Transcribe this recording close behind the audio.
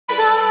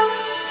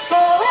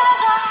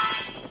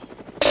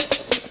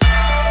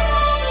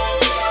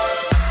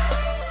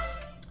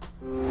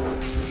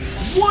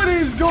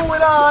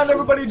going on,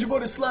 everybody? Jdrifts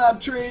the SLAP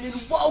Train, and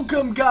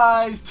welcome,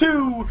 guys,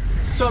 to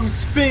some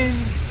spin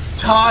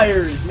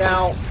tires.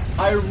 Now,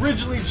 I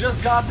originally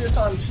just got this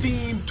on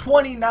Steam,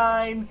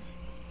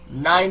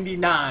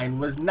 $29.99.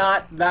 Was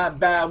not that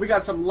bad. We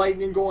got some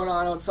lightning going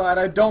on outside.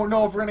 I don't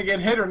know if we're gonna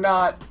get hit or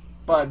not,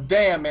 but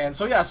damn, man.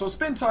 So yeah, so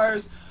spin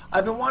tires.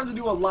 I've been wanting to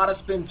do a lot of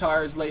spin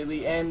tires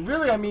lately, and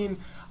really, I mean,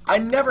 I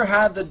never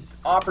had the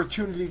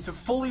opportunity to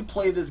fully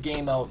play this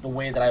game out the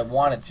way that I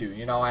wanted to.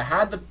 You know, I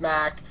had the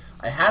Mac,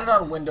 I had it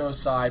on Windows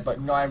side, but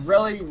you know, I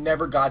really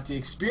never got to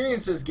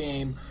experience this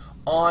game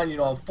on, you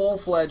know, a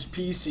full-fledged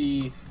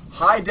PC,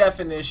 high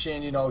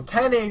definition, you know,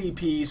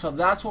 1080p. So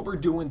that's what we're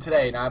doing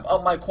today. Now I've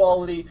upped my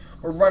quality.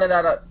 We're running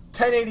at a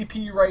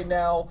 1080p right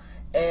now,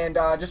 and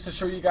just to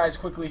show you guys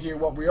quickly here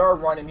what we are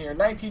running here,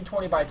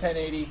 1920 by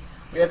 1080.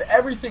 We have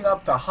everything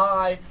up to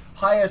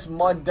highest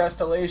mud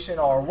distillation,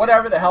 or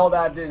whatever the hell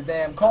that is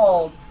damn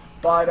called.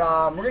 But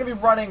we're going to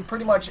be running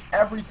pretty much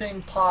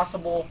everything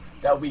possible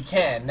that we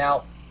can.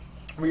 Now,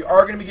 we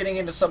are going to be getting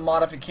into some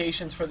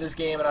modifications for this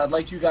game, and I'd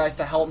like you guys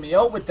to help me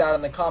out with that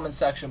in the comment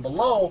section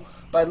below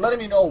by letting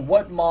me know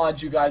what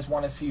mods you guys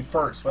want to see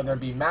first, whether it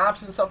be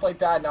maps and stuff like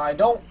that. Now, I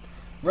don't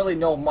really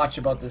know much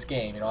about this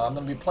game. You know, I'm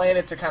going to be playing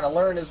it to kind of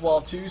learn as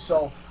well too,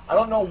 so I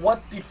don't know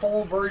what the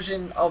full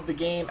version of the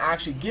game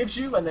actually gives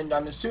you, and then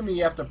I'm assuming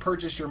you have to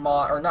purchase your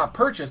mod, or not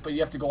purchase, but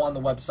you have to go on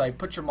the website,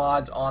 put your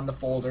mods on the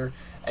folder,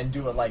 and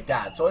do it like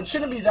that. So it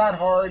shouldn't be that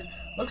hard.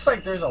 Looks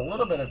like there's a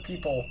little bit of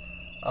people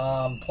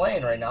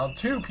playing right now.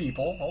 2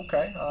 people.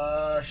 Okay,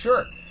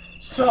 sure.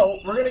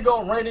 So we're gonna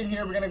go right in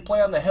here. We're gonna play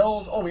on the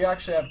hills. Oh, we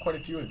actually have quite a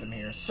few of them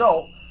here.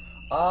 So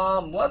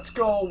let's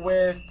go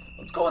with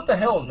the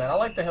hills, man. I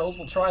like the hills.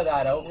 We'll try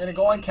that out. We're gonna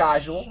go on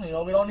casual. You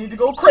know, we don't need to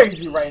go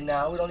crazy right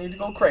now. We don't need to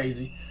go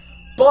crazy,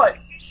 but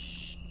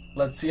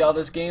let's see how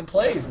this game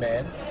plays,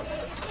 man.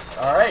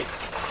 All right.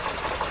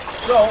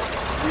 So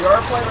we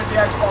are playing with the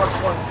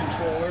Xbox One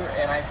controller,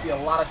 and I see a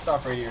lot of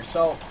stuff right here.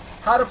 So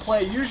how to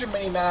play: use your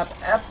minimap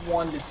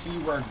F1 to see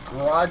where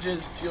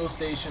garages, fuel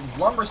stations,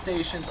 lumber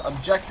stations,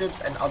 objectives,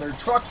 and other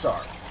trucks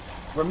are.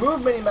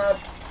 Remove minimap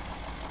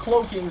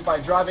cloakings by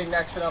driving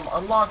next to them.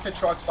 Unlock the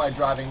trucks by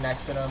driving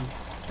next to them.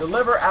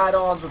 Deliver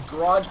add-ons with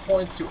garage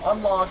points to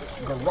unlock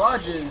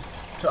garages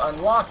to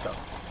unlock them.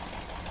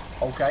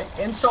 Okay.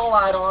 Install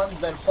add-ons,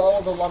 then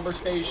follow the lumber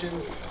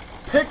stations.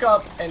 Pick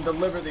up and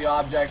deliver the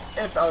object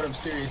if out of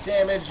serious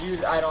damage.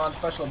 Use add-on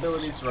special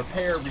abilities to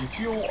repair,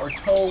 refuel, or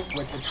tow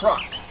with the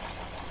truck.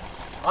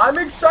 I'm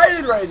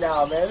excited right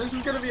now, man. This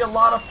is going to be a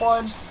lot of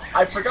fun.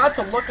 I forgot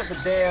to look at the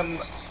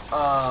damn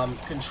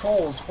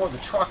controls for the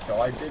truck, though.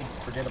 I did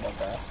forget about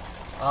that.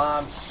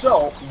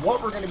 So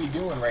what we're going to be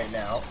doing right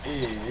now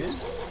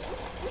is...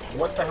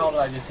 What the hell did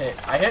I just hit?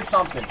 I hit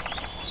something.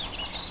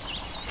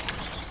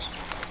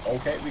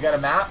 Okay, we got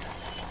a map.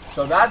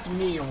 So that's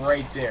me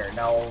right there.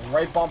 Now,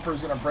 right bumper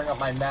is going to bring up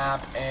my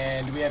map.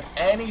 And do we have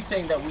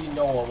anything that we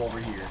know of over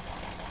here?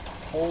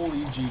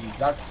 Holy jeez,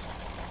 that's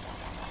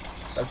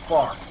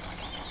far.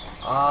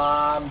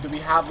 Do we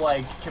have,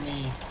 like, can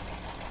we...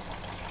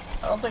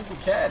 I don't think we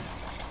can.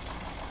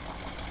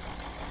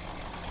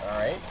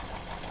 Alright.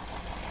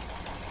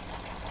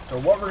 So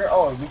what we're gonna...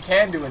 Oh, we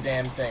can do a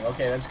damn thing.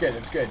 Okay, that's good,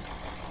 that's good.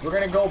 We're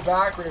gonna go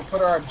back. We're gonna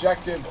put our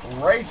objective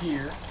right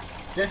here.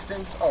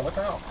 Distance... Oh, what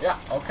the hell? Yeah,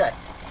 okay.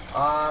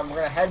 We're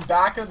gonna head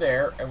back of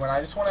there, and when I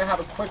just want to have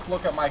a quick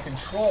look at my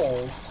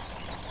controls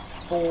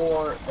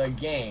for the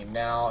game.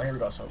 Now, here we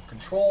go. So,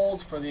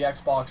 controls for the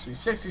Xbox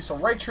 360. So,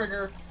 right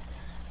trigger...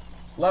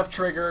 Left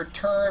trigger,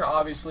 turn,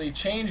 obviously.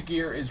 Change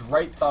gear is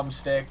right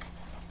thumbstick.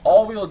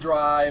 All-wheel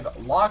drive,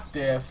 lock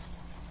diff,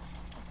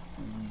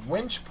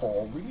 winch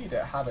pull. We need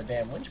to have a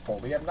damn winch pull.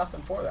 We have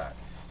nothing for that.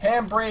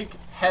 Handbrake,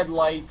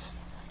 headlight,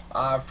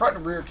 front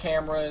and rear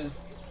cameras,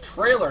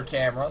 trailer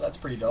camera. That's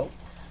pretty dope.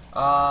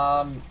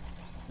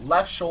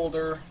 Left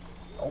shoulder.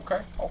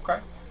 Okay, okay.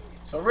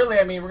 So really,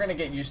 I mean, we're going to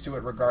get used to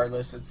it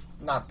regardless. It's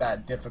not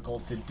that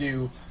difficult to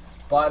do.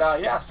 But,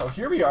 yeah, so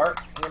here we are.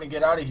 I'm going to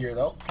get out of here,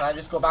 though. Can I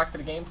just go back to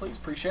the game, please?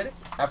 Appreciate it.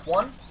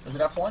 F1? Is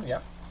it F1?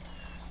 Yeah.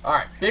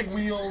 Alright, big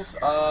wheels.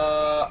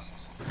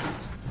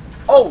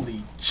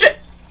 Holy shit!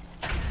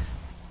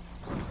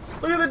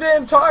 Look at the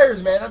damn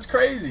tires, man. That's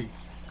crazy.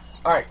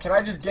 Alright, can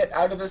I just get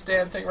out of this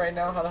damn thing right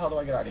now? How the hell do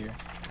I get out of here?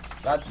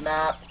 That's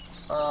map.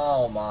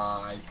 Oh,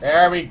 my.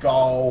 There we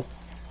go.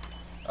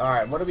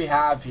 Alright, what do we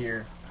have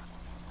here?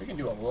 We can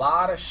do a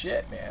lot of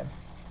shit, man.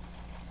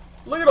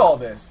 Look at all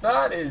this.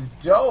 That is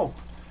dope.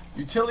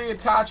 Utility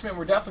attachment.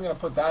 We're definitely going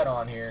to put that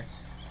on here.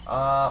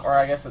 Or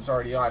I guess it's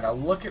already on. Now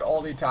look at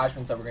all the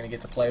attachments that we're going to get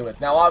to play with.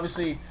 Now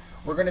obviously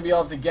we're going to be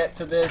able to get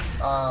to this.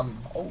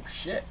 Oh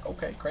shit.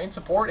 Okay. Crane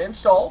support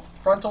installed.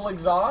 Frontal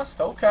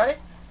exhaust. Okay.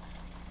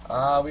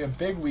 We have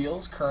big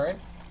wheels. Current.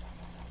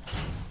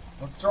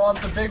 Let's throw on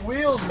some big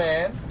wheels,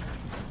 man.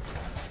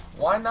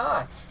 Why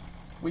not?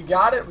 We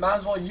got it. Might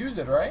as well use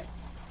it, right?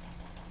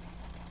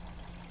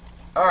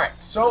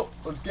 Alright, so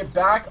let's get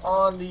back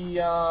on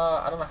the,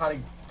 I don't know how to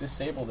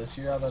disable this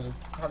here.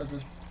 How does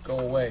this go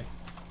away?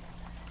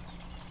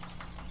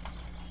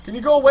 Can you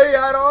go away,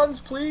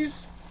 add-ons,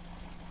 please?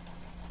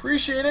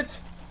 Appreciate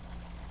it.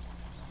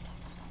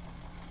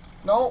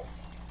 No.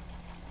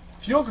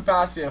 Fuel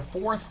capacity of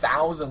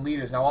 4,000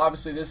 liters. Now,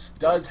 obviously, this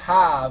does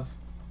have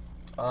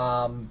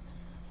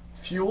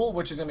fuel,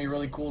 which is going to be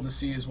really cool to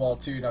see as well,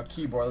 too. Now,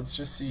 keyboard. Let's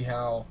just see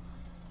how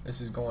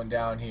this is going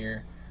down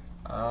here.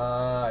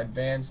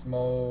 Advanced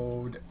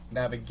mode,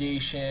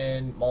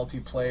 navigation,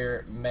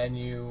 multiplayer,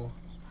 menu.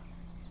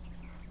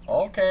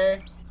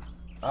 Okay.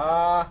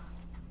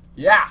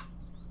 Yeah.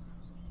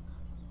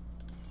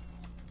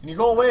 Can you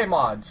go away,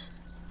 mods?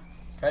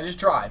 Can I just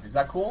drive? Is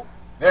that cool?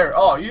 There.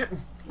 Oh, you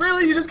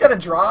really? You just gotta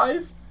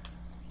drive?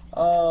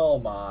 Oh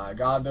my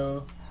god,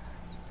 dude.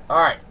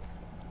 Alright.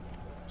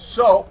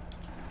 So,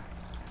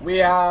 we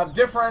have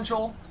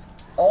differential,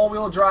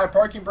 all-wheel drive,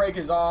 parking brake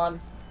is on.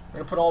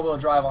 We're gonna put all-wheel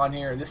drive on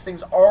here. This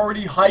thing's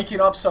already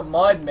hiking up some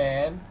mud,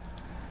 man.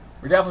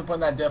 We're definitely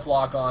putting that diff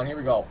lock on. Here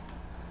we go.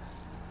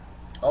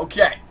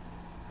 Okay.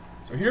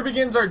 So here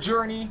begins our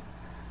journey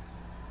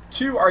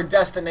to our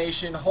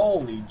destination.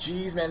 Holy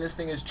jeez, man, this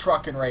thing is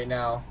trucking right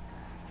now.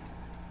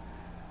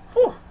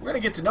 Whew, we're going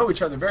to get to know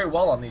each other very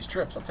well on these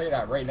trips. I'll tell you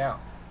that right now.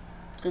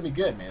 It's going to be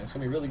good, man. It's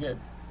going to be really good.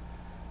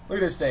 Look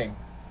at this thing.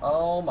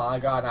 Oh my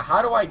god. Now,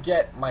 how do I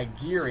get my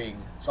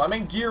gearing? So I'm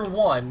in gear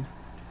 1.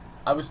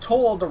 I was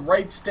told the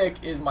right stick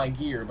is my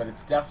gear, but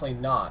it's definitely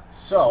not.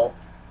 So,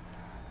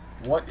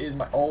 what is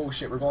my... Oh,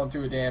 shit, we're going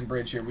through a damn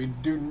bridge here. We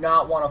do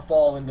not want to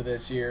fall into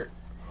this here.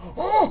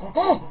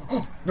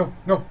 No,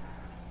 no.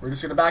 We're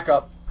just going to back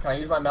up. Can I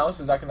use my mouse?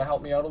 Is that going to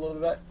help me out a little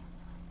bit?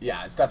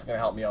 Yeah, it's definitely going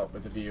to help me out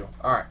with the view.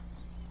 Alright.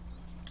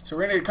 So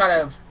we're going to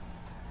kind of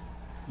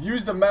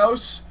use the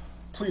mouse.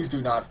 Please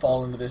do not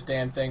fall into this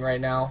damn thing right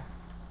now.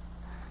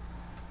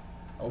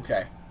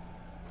 Okay.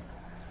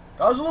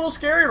 That was a little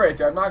scary right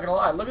there, I'm not going to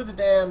lie. Look at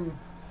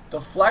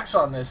the flex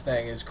on this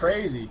thing is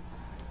crazy.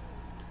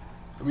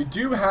 We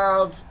do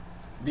have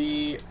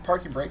the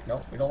parking brake.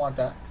 No, we don't want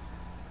that.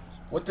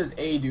 What does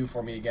A do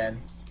for me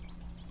again?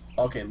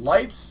 Okay,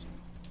 lights.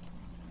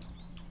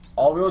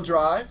 All-wheel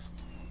drive.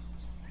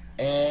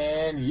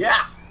 And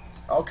yeah.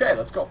 Okay,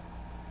 let's go.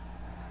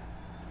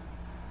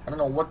 I don't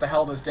know what the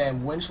hell this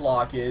damn winch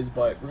lock is,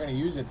 but we're going to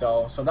use it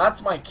though. So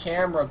that's my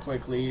camera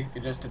quickly,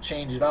 just to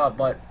change it up.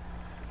 But,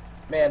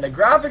 man, the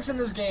graphics in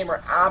this game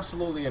are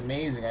absolutely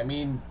amazing. I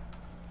mean,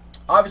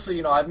 obviously,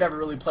 you know, I've never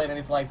really played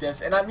anything like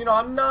this. And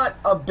I'm not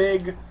a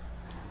big,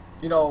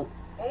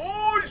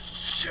 oh,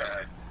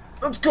 shit.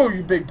 Let's go,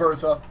 you big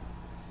Bertha.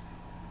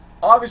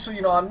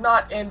 Obviously, I'm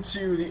not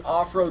into the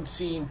off-road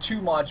scene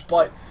too much,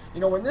 but,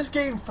 when this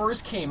game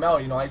first came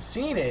out, I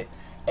seen it,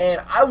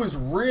 and I was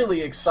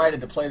really excited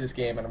to play this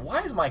game. And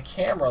why is my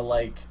camera,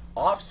 like,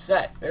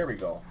 offset? There we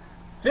go.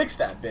 Fix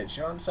that bitch,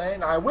 you know what I'm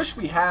saying? I wish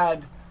we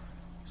had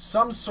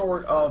some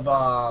sort of,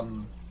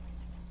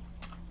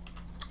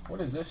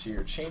 what is this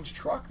here? Change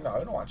truck? No,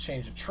 I don't want to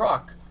change the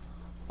truck.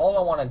 All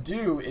I want to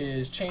do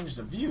is change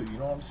the view, you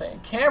know what I'm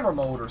saying? Camera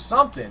mode or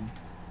something.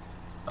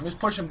 I'm just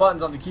pushing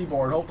buttons on the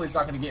keyboard. Hopefully it's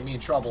not going to get me in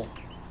trouble.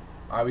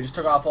 Alright, we just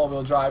took off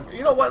all-wheel drive.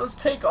 You know what? Let's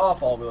take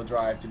off all-wheel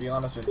drive, to be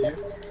honest with you.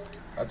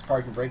 That's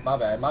parking brake. My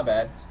bad. My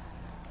bad.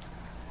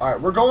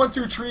 Alright, we're going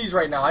through trees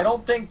right now. I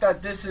don't think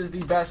that this is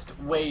the best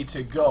way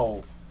to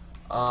go,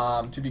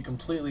 to be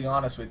completely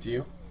honest with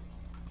you.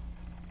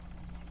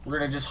 We're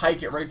going to just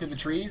hike it right through the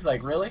trees?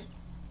 Like, really?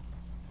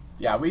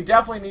 Yeah, we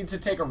definitely need to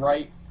take a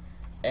right,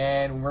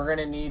 and we're going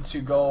to need to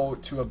go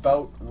to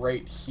about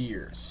right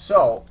here.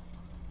 So,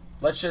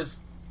 let's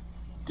just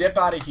dip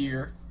out of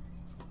here.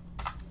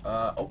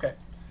 Okay.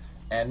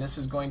 And this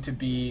is going to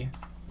be...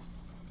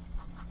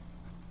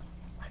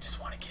 I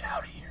just want to get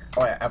out of here.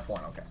 Oh yeah,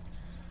 F1, okay.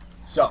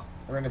 So,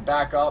 we're going to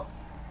back up.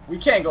 We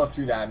can't go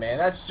through that, man.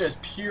 That's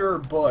just pure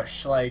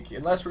bush. Like,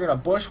 unless we're going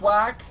to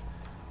bushwhack,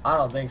 I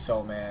don't think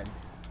so, man.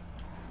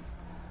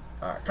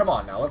 Alright, come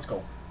on now, let's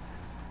go.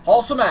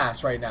 Haul some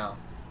ass right now.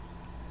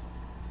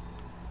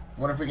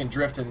 Wonder if we can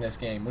drift in this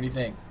game. What do you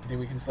think? You think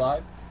we can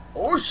slide?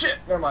 Oh shit!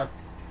 Never mind.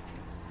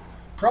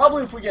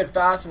 Probably if we get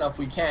fast enough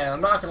we can.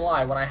 I'm not gonna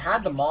lie, when I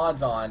had the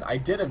mods on, I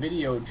did a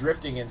video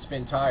drifting in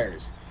spin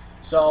tires.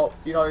 So,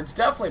 it's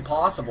definitely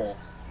possible.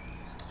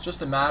 It's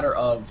just a matter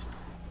of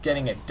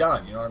getting it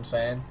done, you know what I'm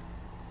saying?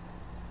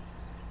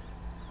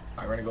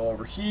 Alright, we're gonna go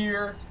over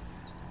here.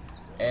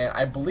 And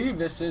I believe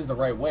this is the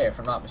right way, if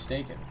I'm not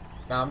mistaken.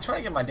 Now, I'm trying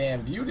to get my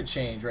damn view to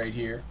change right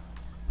here.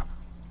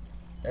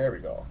 There we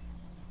go.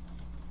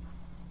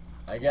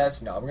 I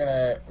guess, no,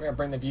 we're gonna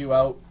bring the view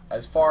out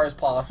as far as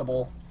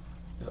possible.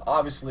 Because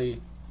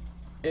obviously,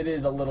 it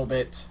is a little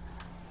bit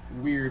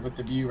weird with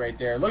the view right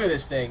there. Look at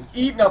this thing,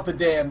 eating up the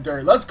damn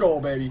dirt. Let's go,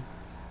 baby.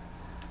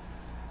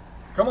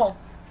 Come on.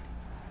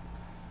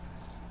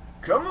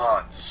 Come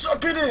on,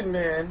 suck it in,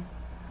 man.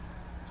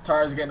 These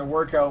tires are getting a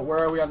workout. Where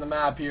are we on the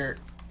map here?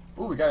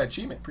 Ooh, we got an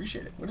achievement.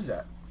 Appreciate it. What is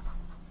that?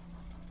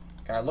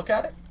 Can I look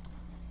at it?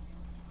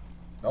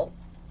 Nope.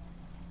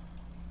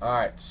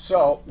 Alright,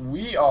 so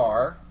we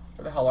are...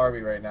 Where the hell are we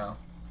right now?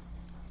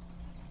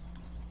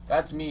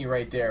 That's me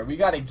right there. We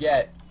gotta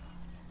get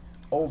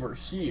over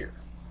here.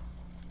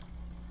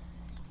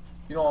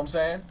 You know what I'm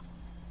saying?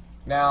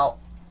 Now,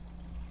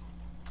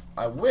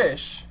 I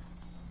wish...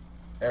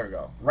 There we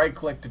go. Right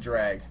click to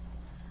drag.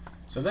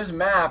 So this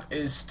map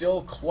is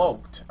still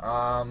cloaked.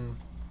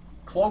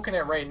 Cloaking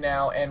it right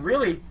now, and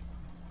really,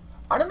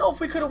 I don't know if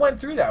we could have went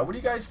through that. What do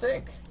you guys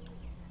think?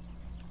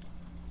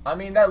 I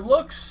mean, that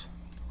looks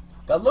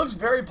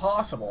very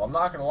possible. I'm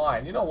not gonna lie.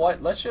 And you know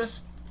what? Let's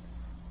just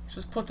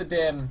put the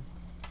damn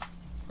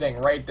thing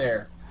right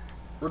there.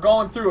 We're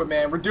going through it,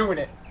 man. We're doing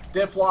it.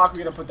 Diff lock.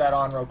 We're gonna put that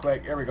on real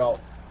quick. Here we go.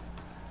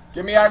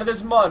 Get me out of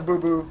this mud, boo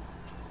boo.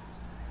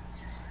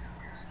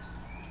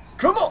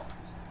 Come on.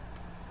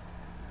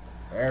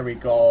 There we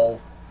go.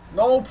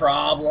 No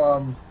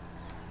problem.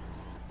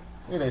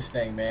 Look at this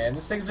thing, man.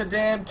 This thing's a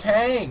damn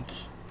tank.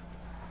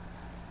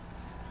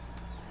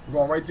 We're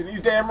going right through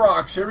these damn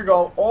rocks. Here we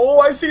go. Oh,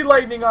 I see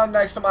lightning on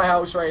next to my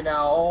house right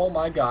now. Oh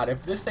my god.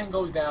 If this thing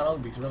goes down,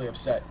 I'm going to be really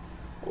upset.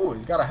 Oh,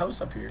 he's got a house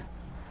up here.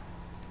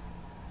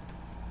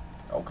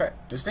 Okay.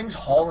 This thing's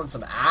hauling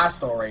some ass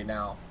though right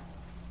now.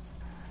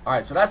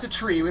 Alright, so that's a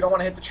tree. We don't want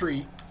to hit the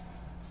tree.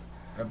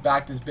 I'm going to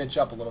back this bitch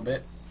up a little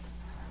bit.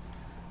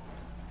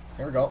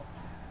 Here we go.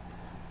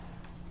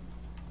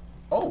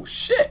 Oh,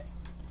 shit.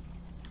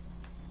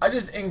 I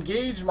just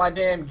engaged my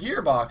damn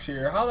gearbox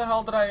here. How the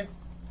hell did I...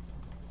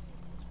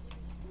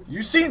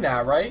 You seen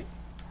that, right?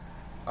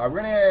 Alright,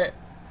 we're gonna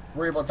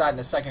worry about that in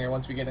a second here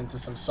once we get into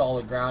some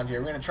solid ground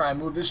here. We're gonna try and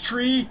move this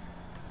tree.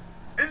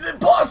 Is it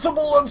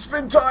possible on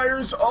spin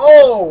tires?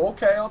 Oh,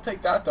 okay, I'll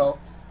take that though.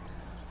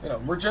 You know,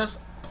 we're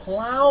just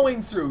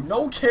plowing through.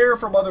 No care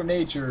for Mother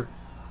Nature.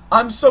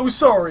 I'm so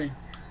sorry.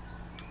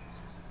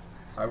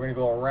 Alright, we're gonna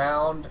go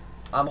around.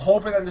 I'm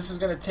hoping that this is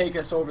gonna take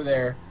us over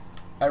there.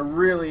 I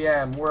really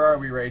am. Where are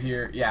we right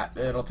here? Yeah,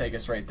 it'll take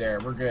us right there.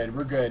 We're good.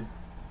 We're good.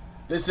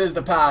 This is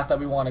the path that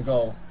we want to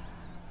go.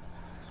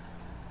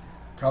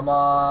 Come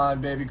on,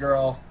 baby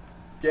girl.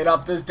 Get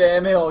up this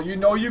damn hill. You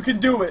know you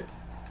can do it.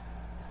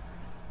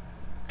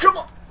 Come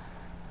on.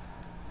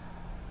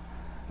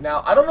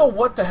 Now, I don't know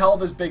what the hell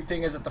this big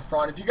thing is at the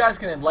front. If you guys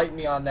can enlighten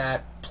me on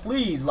that,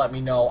 please let me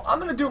know. I'm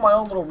going to do my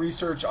own little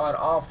research on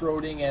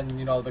off-roading and,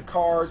 you know, the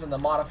cars and the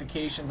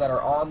modifications that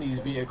are on these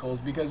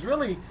vehicles, because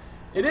really,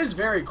 it is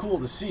very cool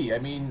to see. I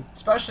mean,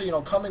 especially, you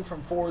know, coming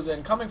from Forza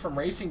and coming from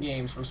racing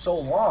games for so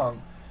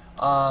long,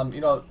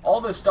 you know, all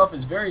this stuff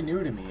is very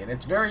new to me, and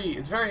it's very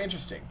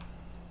interesting.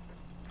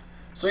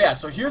 So yeah,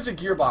 so here's a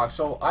gearbox.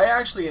 So I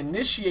actually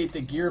initiate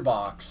the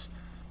gearbox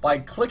by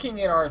clicking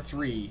in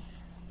R3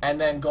 and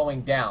then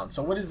going down.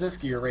 So what is this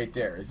gear right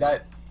there? Is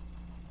that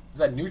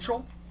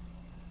neutral?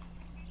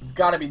 It's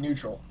got to be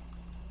neutral.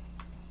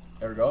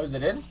 There we go. Is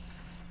it in?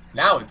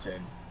 Now it's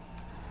in.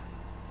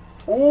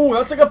 Ooh,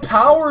 that's like a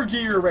power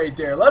gear right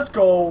there. Let's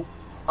go.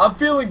 I'm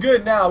feeling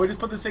good now. We just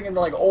put this thing into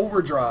like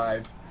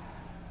overdrive.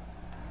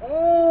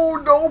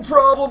 Ooh, no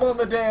problem on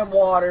the damn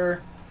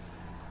water.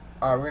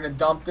 Alright, we're going to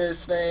dump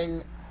this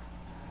thing.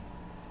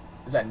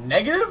 Is that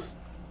negative?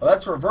 Oh,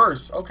 that's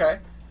reverse. Okay.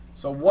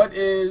 So what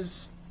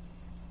is...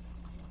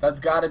 That's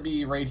got to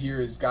be right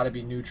here. Has got to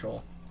be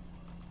neutral.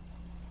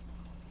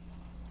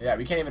 Yeah,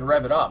 we can't even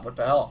rev it up. What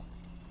the hell?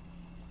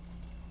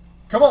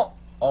 Come on.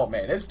 Oh,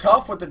 man. It's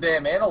tough with the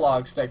damn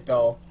analog stick,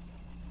 though.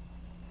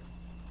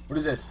 What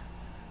is this?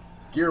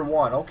 Gear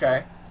 1.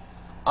 Okay.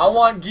 I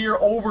want gear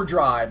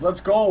overdrive.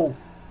 Let's go.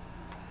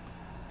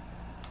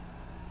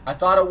 I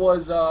thought it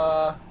was,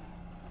 Alright,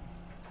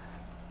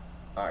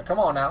 come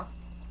on now.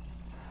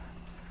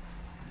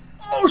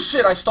 Oh,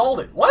 shit. I stalled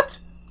it. What?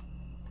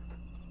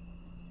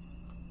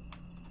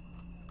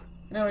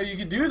 You know, you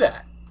could do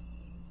that.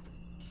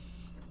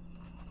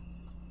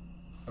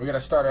 We gotta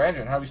start our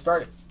engine. How do we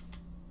start it?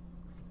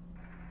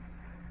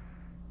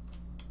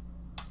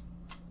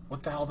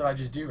 What the hell did I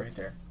just do right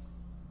there?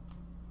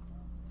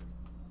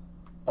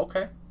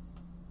 Okay.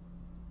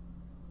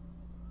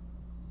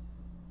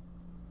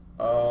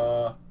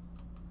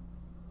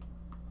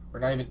 We're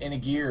not even in a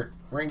gear.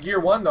 We're in gear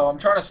 1 though. I'm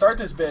trying to start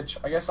this bitch.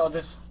 I guess I'll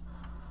just...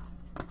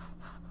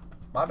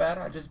 My bad.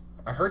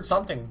 I heard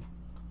something.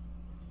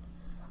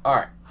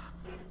 Alright.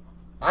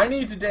 I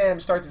need to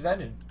damn start this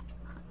engine.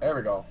 There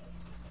we go.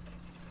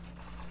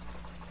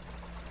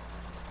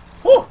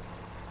 Whew!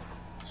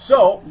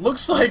 So,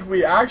 looks like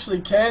we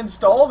actually can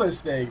stall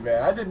this thing,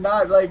 man. I did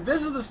not, like,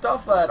 this is the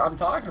stuff that I'm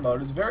talking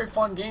about. It's a very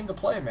fun game to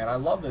play, man. I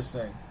love this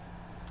thing.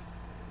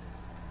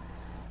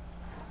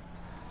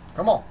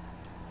 Come on.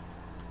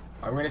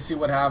 We're going to see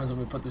what happens when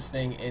we put this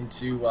thing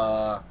into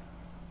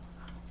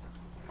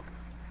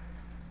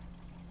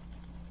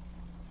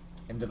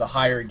the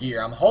higher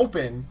gear. I'm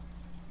hoping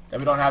that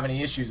we don't have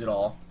any issues at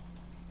all.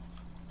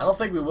 I don't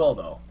think we will,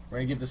 though. We're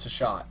going to give this a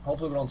shot.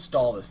 Hopefully we don't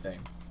stall this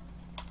thing.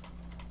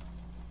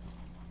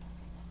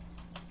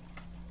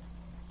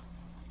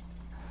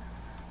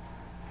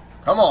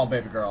 Come on,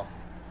 baby girl.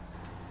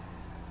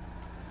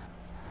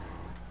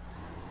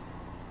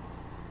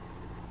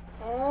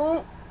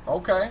 Oh,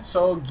 okay,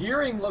 so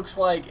gearing looks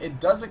like it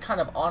does it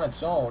kind of on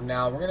its own.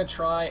 Now, we're going to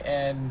try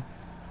and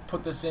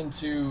put this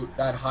into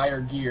that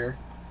higher gear.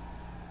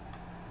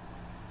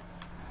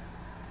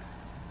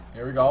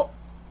 Here we go.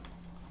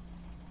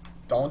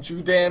 Don't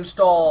you damn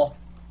stall.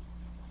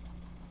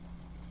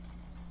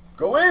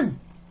 Go in!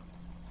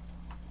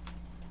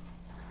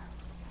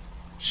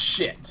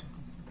 Shit.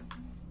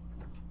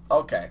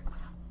 Okay.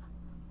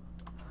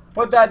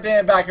 Put that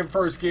damn back in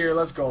first gear.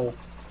 Let's go.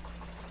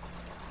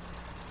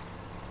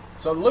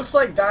 So it looks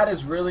like that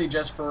is really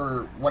just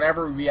for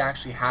whenever we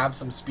actually have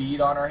some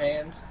speed on our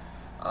hands.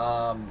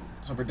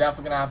 So we're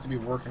definitely going to have to be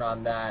working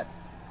on that.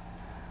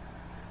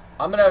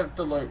 I'm going to have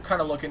to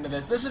kind of look into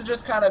this. This is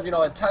just kind of, you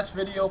know, a test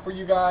video for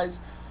you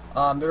guys.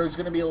 There's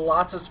going to be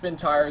lots of spin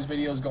tires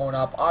videos going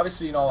up.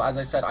 Obviously, you know, as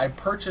I said, I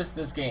purchased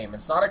this game.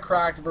 It's not a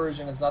cracked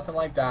version. It's nothing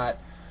like that.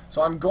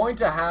 So I'm going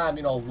to have,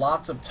 you know,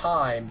 lots of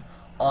time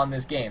on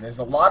this game. There's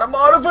a lot of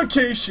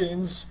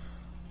modifications.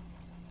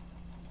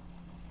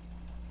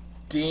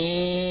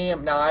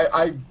 Damn. Now,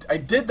 I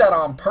did that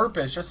on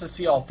purpose just to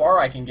see how far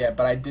I can get,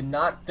 but I did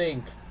not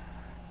think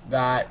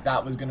that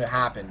that was going to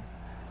happen.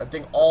 That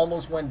thing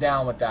almost went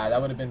down with that. That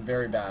would have been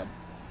very bad.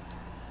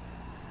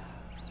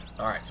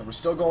 Alright, so we're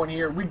still going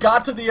here. We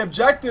got to the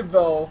objective,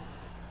 though.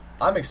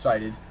 I'm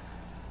excited.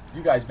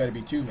 You guys better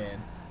be too,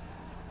 man.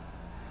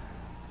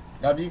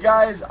 Now, if you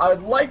guys, I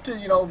would like to,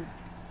 you know,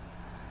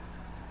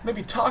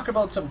 maybe talk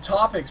about some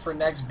topics for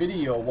next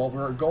video while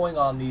we're going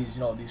on these,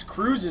 you know, these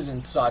cruises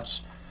and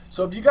such.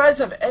 So if you guys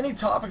have any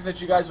topics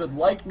that you guys would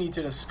like me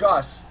to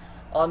discuss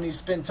on these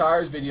spin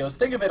tires videos,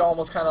 think of it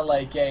almost kind of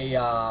like a,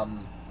 I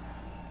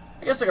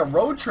guess like a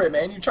road trip,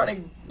 man. You're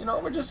trying to, you know,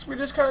 we're just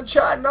kind of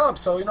chatting up.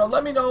 So, you know,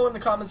 let me know in the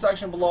comment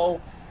section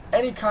below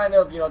any kind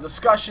of, you know,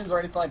 discussions or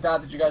anything like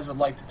that that you guys would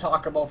like to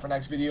talk about for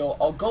next video.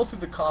 I'll go through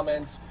the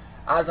comments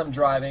as I'm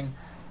driving,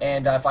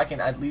 and if I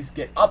can at least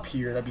get up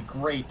here, that'd be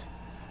great.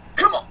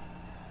 Come on!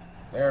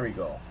 There we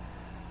go.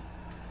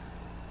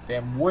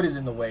 Damn wood is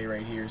in the way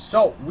right here.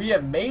 So, we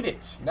have made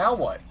it. Now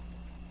what?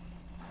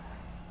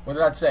 What did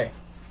that say?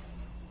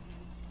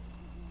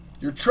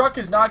 Your truck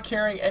is not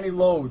carrying any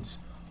loads.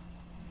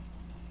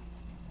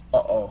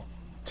 Uh-oh.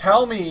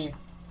 Tell me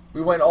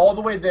we went all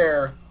the way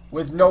there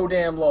with no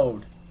damn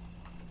load.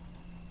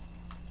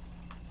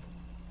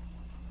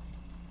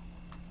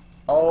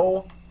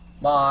 Oh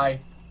my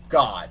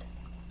God.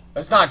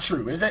 That's not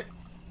true, is it?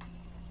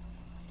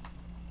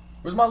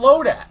 Where's my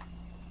load at?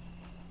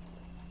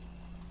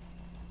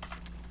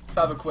 Let's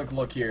have a quick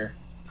look here.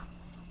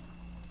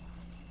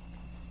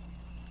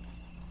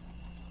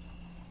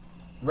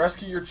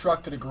 Rescue your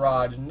truck to the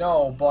garage.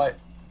 No, but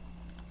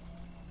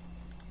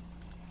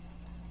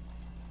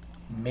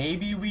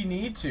maybe we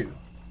need to.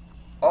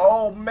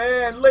 Oh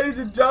man, ladies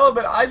and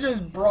gentlemen, I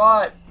just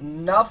brought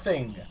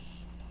nothing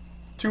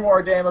to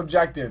our damn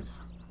objective.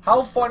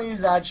 How funny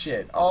is that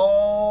shit?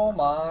 Oh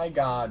my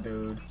God,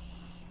 dude.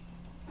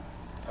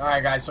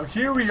 Alright guys, so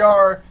here we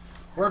are.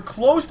 We're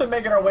close to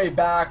making our way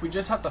back. We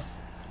just have to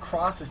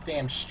cross this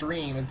damn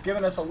stream. It's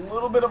giving us a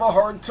little bit of a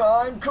hard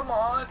time. Come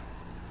on.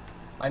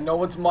 I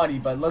know it's muddy,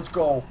 but let's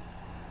go.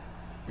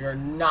 We are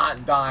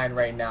not dying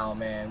right now,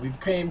 man. We've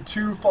came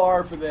too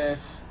far for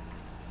this.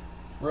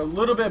 We're a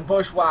little bit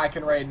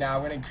bushwhacking right now.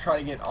 We're going to try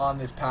to get on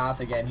this path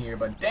again here.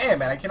 But damn,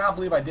 man, I cannot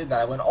believe I did that.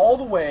 I went all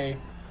the way.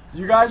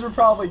 You guys were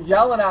probably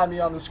yelling at me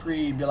on the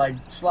screen. Be like,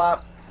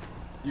 Slap,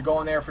 you're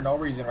going there for no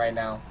reason right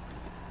now.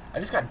 I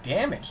just got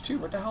damaged, too.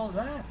 What the hell is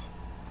that?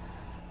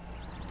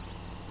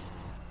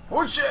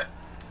 Oh, shit.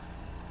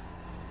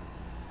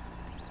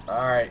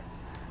 Alright.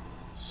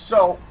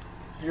 So,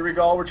 here we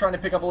go. We're trying to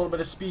pick up a little bit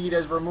of speed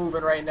as we're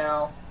moving right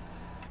now.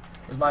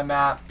 Here's my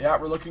map. Yeah,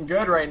 we're looking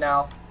good right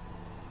now.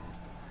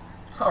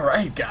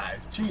 Alright,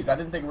 guys. Jeez, I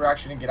didn't think we were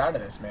actually going to get out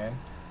of this, man.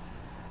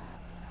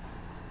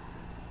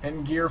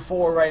 In gear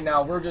 4 right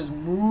now. We're just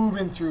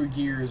moving through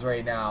gears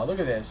right now. Look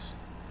at this.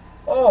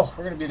 Oh,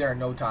 we're going to be there in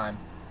no time.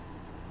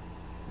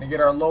 Going to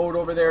get our load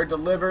over there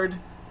delivered.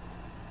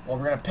 Well,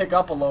 we're going to pick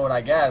up a load,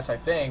 I guess, I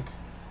think.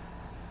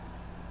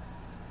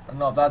 I don't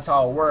know if that's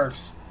how it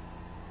works.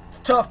 It's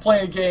tough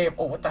playing a game.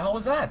 Oh, what the hell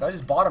was that? Did I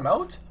just bottom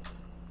out?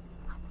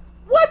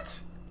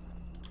 What?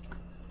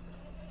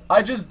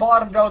 I just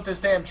bottomed out this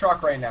damn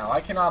truck right now.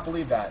 I cannot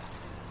believe that.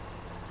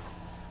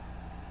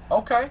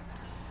 Okay.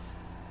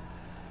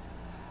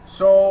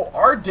 So,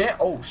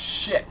 oh,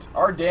 shit.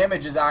 Our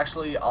damage is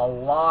actually a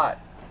lot.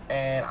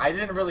 And I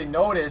didn't really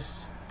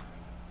notice.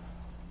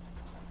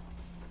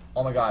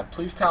 Oh my God,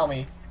 please tell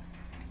me.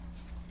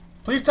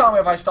 Please tell me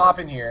if I stop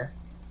in here.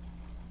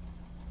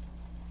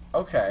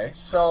 Okay,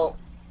 so.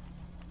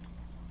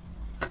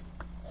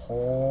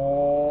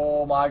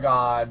 Oh my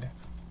God.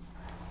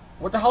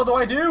 What the hell do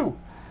I do?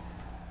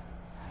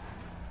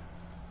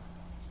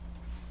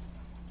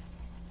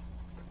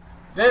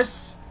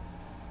 This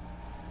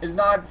is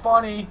not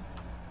funny.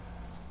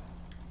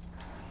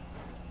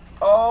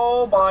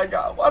 Oh my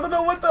God. I don't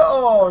know what the.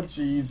 Oh,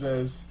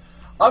 Jesus.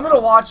 I'm going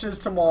to watch this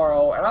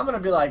tomorrow, and I'm going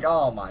to be like,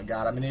 oh my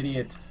God, I'm an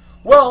idiot.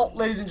 Well,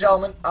 ladies and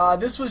gentlemen,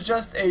 this was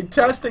just a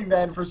testing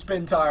then for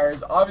spin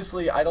tires.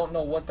 Obviously, I don't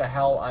know what the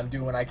hell I'm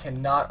doing. I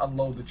cannot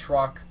unload the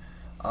truck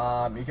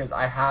because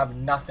I have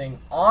nothing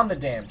on the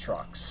damn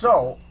truck.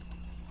 So,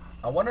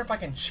 I wonder if I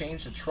can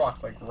change the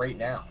truck, like, right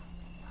now.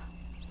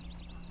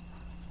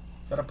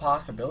 Is that a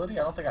possibility?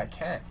 I don't think I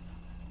can.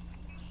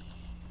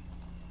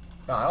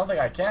 No, I don't think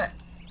I can.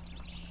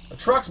 The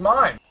truck's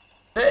mine.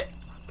 Hey.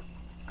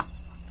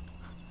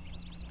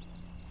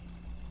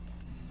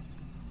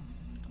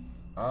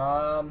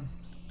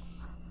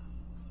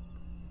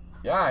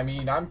 Yeah, I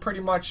mean, I'm pretty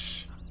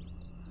much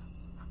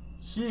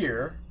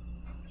here.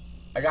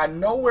 I got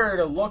nowhere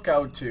to look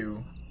out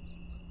to.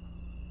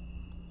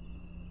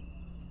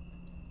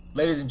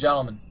 Ladies and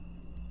gentlemen,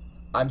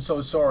 I'm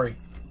so sorry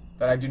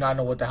that I do not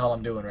know what the hell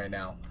I'm doing right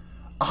now.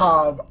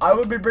 I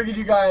will be bringing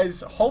you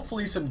guys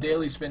hopefully some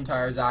daily spin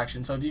tires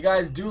action. So if you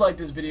guys do like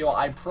this video,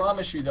 I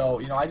promise you though,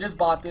 you know, I just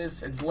bought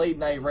this. It's late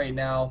night right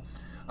now.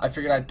 I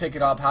figured I'd pick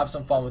it up, have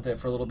some fun with it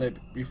for a little bit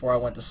before I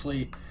went to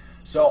sleep.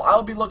 So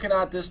I'll be looking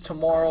at this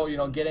tomorrow, you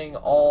know, getting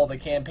all the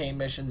campaign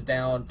missions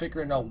down,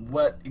 figuring out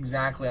what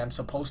exactly I'm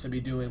supposed to be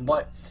doing.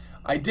 But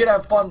I did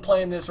have fun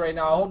playing this right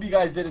now. I hope you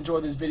guys did enjoy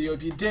this video.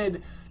 If you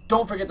did,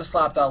 don't forget to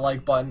slap that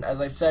like button. As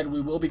I said,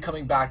 we will be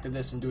coming back to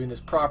this and doing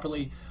this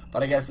properly.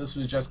 But I guess this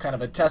was just kind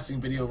of a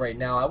testing video right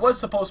now. I was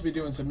supposed to be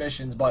doing some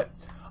missions, but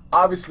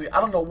obviously I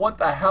don't know what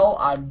the hell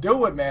I'm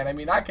doing, man. I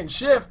mean, I can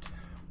shift,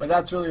 but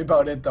that's really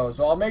about it though.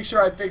 So I'll make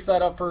sure I fix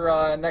that up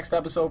for next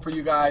episode for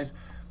you guys.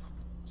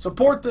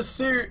 Support the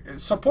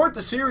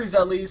series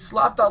at least.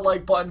 Slap that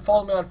like button.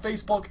 Follow me on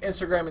Facebook,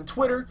 Instagram, and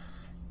Twitter.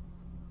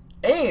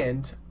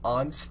 And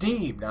on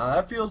Steam. Now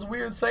that feels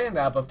weird saying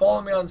that, but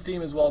follow me on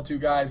Steam as well too,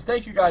 guys.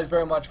 Thank you guys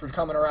very much for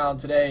coming around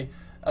today.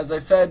 As I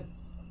said,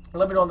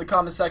 let me know in the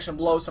comment section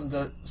below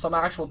some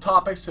actual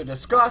topics to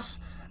discuss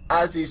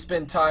as these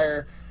spin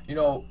tire, you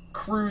know,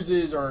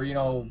 cruises or, you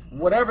know,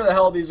 whatever the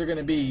hell these are going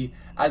to be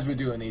as we're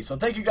doing these. So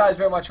thank you guys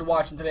very much for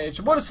watching today. It's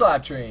your boy, the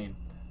SLAP Train.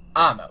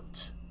 I'm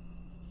out.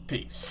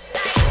 Peace.